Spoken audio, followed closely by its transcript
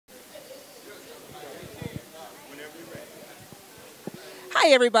Hi,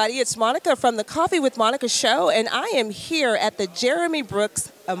 everybody. It's Monica from the Coffee with Monica show, and I am here at the Jeremy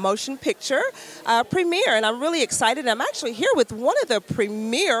Brooks motion picture premiere, and I'm really excited. I'm actually here with one of the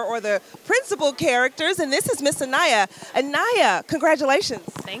premiere or the principal characters, and this is Miss Anaya. Anaya, congratulations.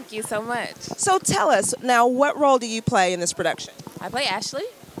 Thank you so much. So tell us now, what role do you play in this production? I play Ashley.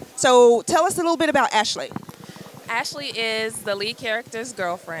 So tell us a little bit about Ashley. Ashley is the lead character's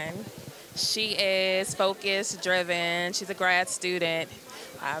girlfriend. She is focused, driven. She's a grad student.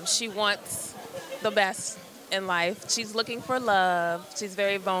 She wants the best in life. She's looking for love. She's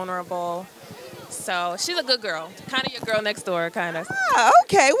very vulnerable. So she's a good girl. Kind of your girl next door, kind of. Ah,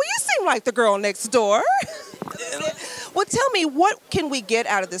 okay. Well, you seem like the girl next door. Well, tell me, what can we get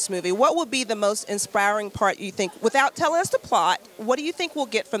out of this movie? What will be the most inspiring part, you think? Without telling us the plot, what do you think we'll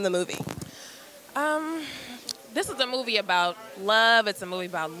get from the movie? This is a movie about love. It's a movie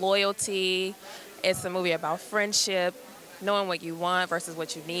about loyalty. It's a movie about friendship, knowing what you want versus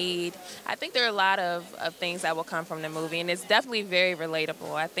what you need. I think there are a lot of things that will come from the movie, and it's definitely very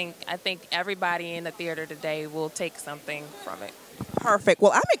relatable. I think everybody in the theater today will take something from it. Perfect.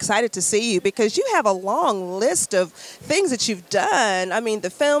 Well, I'm excited to see you because you have a long list of things that you've done. I mean, the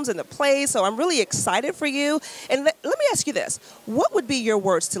films and the plays, so I'm really excited for you. And let me ask you this. What would be your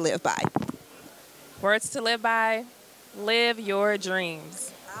words to live by? Words to live by: live your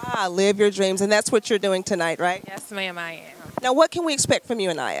dreams. Ah, live your dreams, and that's what you're doing tonight, right? Yes, ma'am, I am. Now, what can we expect from you,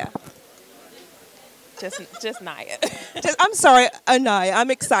 Anaya? Just Naya. I'm sorry, Anaya.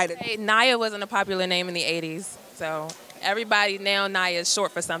 I'm excited. Hey, Naya wasn't a popular name in the 80s, so everybody now Naya is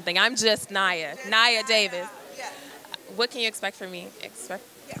short for something. I'm just Naya. Naya Davis. What can you expect from me?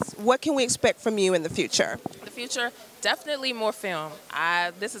 Yes. What can we expect from you in the future? The future, definitely more film.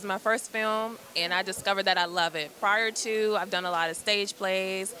 This is my first film, and I discovered that I love it. Prior to, I've done a lot of stage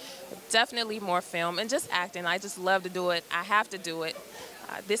plays. Definitely more film and just acting. I just love to do it. I have to do it.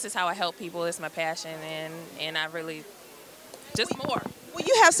 This is how I help people. It's my passion, and I really, just more. Well,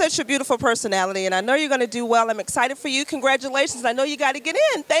 you have such a beautiful personality, and I know you're going to do well. I'm excited for you. Congratulations. I know you got to get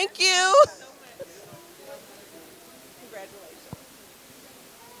in. Thank you.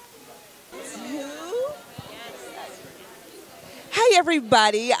 Hey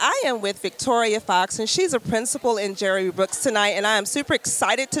everybody, I am with Victoria Fox, and she's a principal in Jeremy Brooks tonight, and I am super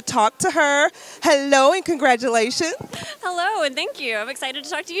excited to talk to her. Hello and congratulations. Hello and thank you. I'm excited to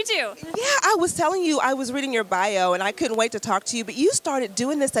talk to you too. Yeah, I was telling you, I was reading your bio and I couldn't wait to talk to you, but you started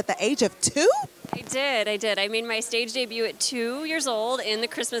doing this at the age of 2? I did. I made my stage debut at 2 years old in The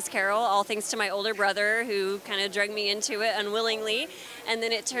Christmas Carol, all thanks to my older brother who kind of dragged me into it unwillingly. And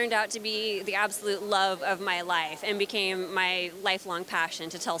then it turned out to be the absolute love of my life and became my lifelong passion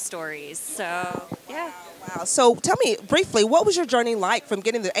to tell stories. So, yeah. Wow. So tell me briefly, what was your journey like from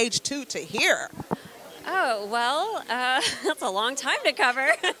getting to age 2 to here? Oh, well, that's a long time to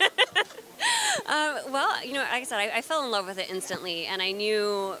cover. Well, you know, like I said, I fell in love with it instantly, and I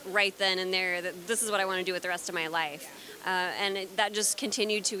knew right then and there that this is what I want to do with the rest of my life. That just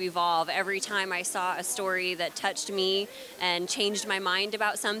continued to evolve. Every time I saw a story that touched me and changed my mind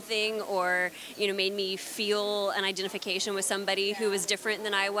about something, or made me feel an identification with somebody who was different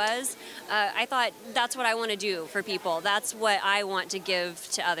than I was, I thought that's what I want to do for people. That's what I want to give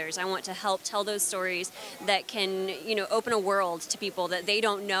to others. I want to help tell those stories that can open a world to people that they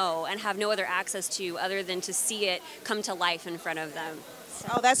don't know and have no other access to other than to see it come to life in front of them.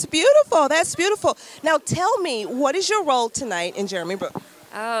 Oh, that's beautiful. That's beautiful. Now tell me, what is your role tonight in Jeremy Brooks?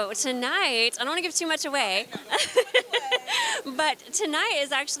 Oh, tonight, I don't want to give too much away, but tonight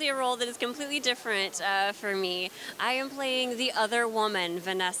is actually a role that is completely different for me. I am playing the other woman,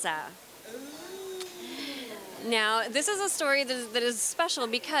 Vanessa. Now, this is a story that is special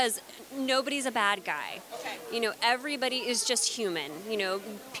because nobody's a bad guy. Okay. Everybody is just human.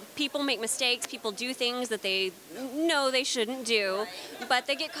 People make mistakes, people do things that they know they shouldn't do, but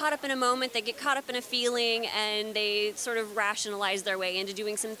they get caught up in a moment, they get caught up in a feeling, and they sort of rationalize their way into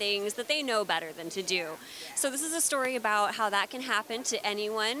doing some things that they know better than to do. So this is a story about how that can happen to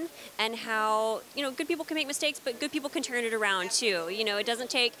anyone, and how, good people can make mistakes, but good people can turn it around too. It doesn't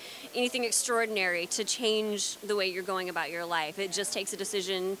take anything extraordinary to change the way you're going about your life. It just takes a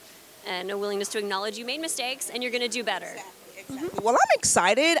decision and a willingness to acknowledge you made mistakes, and you're going to do better. Exactly. Well, I'm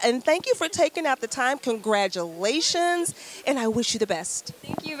excited, and thank you for taking out the time. Congratulations, and I wish you the best.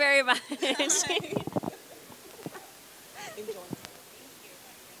 Thank you very much. Who's next?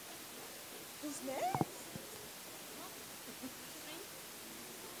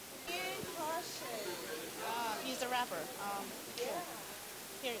 He's a rapper. Yeah.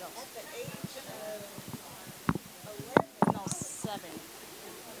 Here you go. At the age of 11. No, 7.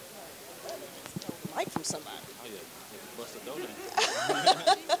 Like from somebody. Oh, yeah. I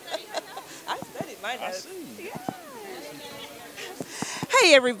studied my notes. see.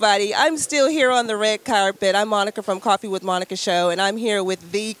 Hey everybody, I'm still here on the red carpet. I'm Monica from Coffee with Monica Show, and I'm here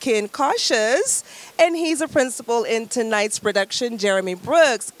with the Ken Cautious, and he's a principal in tonight's production, Jeremy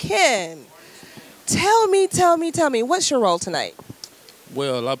Brooks. Ken, tell me, what's your role tonight?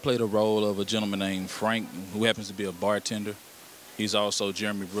 Well, I played a role of a gentleman named Frank, who happens to be a bartender. He's also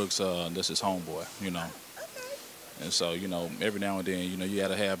Jeremy Brooks, that's his homeboy, you know. And so, you know, every now and then, you know, you got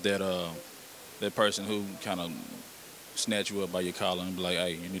to have that person who kind of snatch you up by your collar and be like,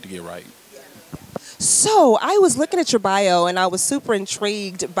 hey, you need to get right. So I was looking at your bio, and I was super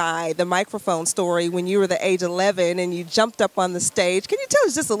intrigued by the microphone story when you were the age 11 and you jumped up on the stage. Can you tell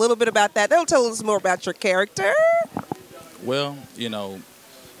us just a little bit about that? That'll tell us more about your character. Well, you know,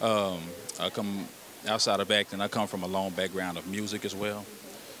 I come outside of acting. I come from a long background of music as well.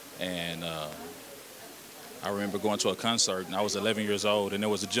 And I remember going to a concert, and I was 11 years old, and there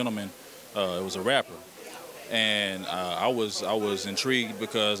was a gentleman, it was a rapper. And I was intrigued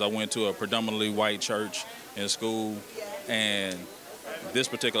because I went to a predominantly white church in school, and this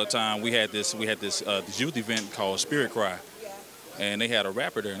particular time we had this youth event called Spirit Cry, and they had a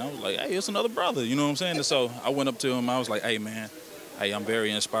rapper there, and I was like, hey, it's another brother, you know what I'm saying? And so I went up to him, I was like, hey man, hey, I'm very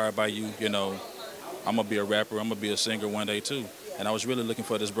inspired by you, you know, I'm gonna be a rapper, I'm gonna be a singer one day too. And I was really looking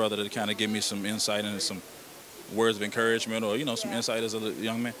for this brother to kind of give me some insight and some words of encouragement, or, you know, some insight as a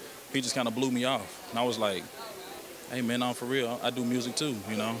young man. He just kind of blew me off, and I was like, hey man, I'm for real, I do music too,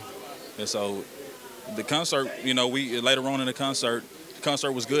 you know. And so the concert, you know, later on in the concert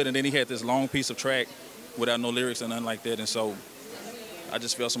was good, and then he had this long piece of track without no lyrics and nothing like that. And so I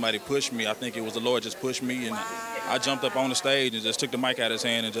just felt somebody push me. I think it was the Lord just pushed me, and I jumped up on the stage and just took the mic out of his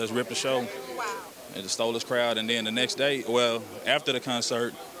hand and just ripped the show. And just stole his crowd. And then the next day, well, after the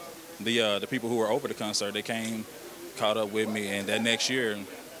concert, the people who were over the concert, they came, caught up with me, and that next year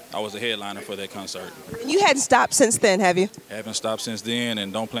I was a headliner for that concert. You hadn't stopped since then, have you? Haven't stopped since then,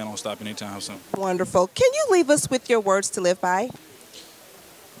 and don't plan on stopping anytime soon. Wonderful. Can you leave us with your words to live by?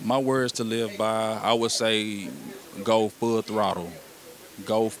 My words to live by, I would say, go full throttle.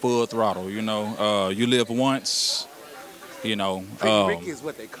 Go full throttle. You know, you live once. You know, Ricky is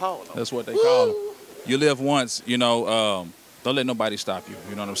what they call them. That's what they call them. You live once. You know, don't let nobody stop you.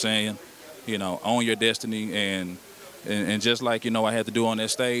 You know what I'm saying? You know, own your destiny, and just like, you know, I had to do on that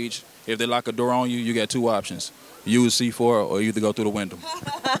stage, if they lock a door on you, you got two options. Use C4 or either go through the window.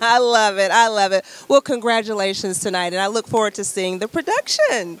 I love it. I love it. Well, congratulations tonight, and I look forward to seeing the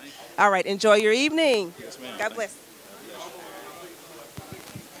production. All right, enjoy your evening. Yes, ma'am. God bless.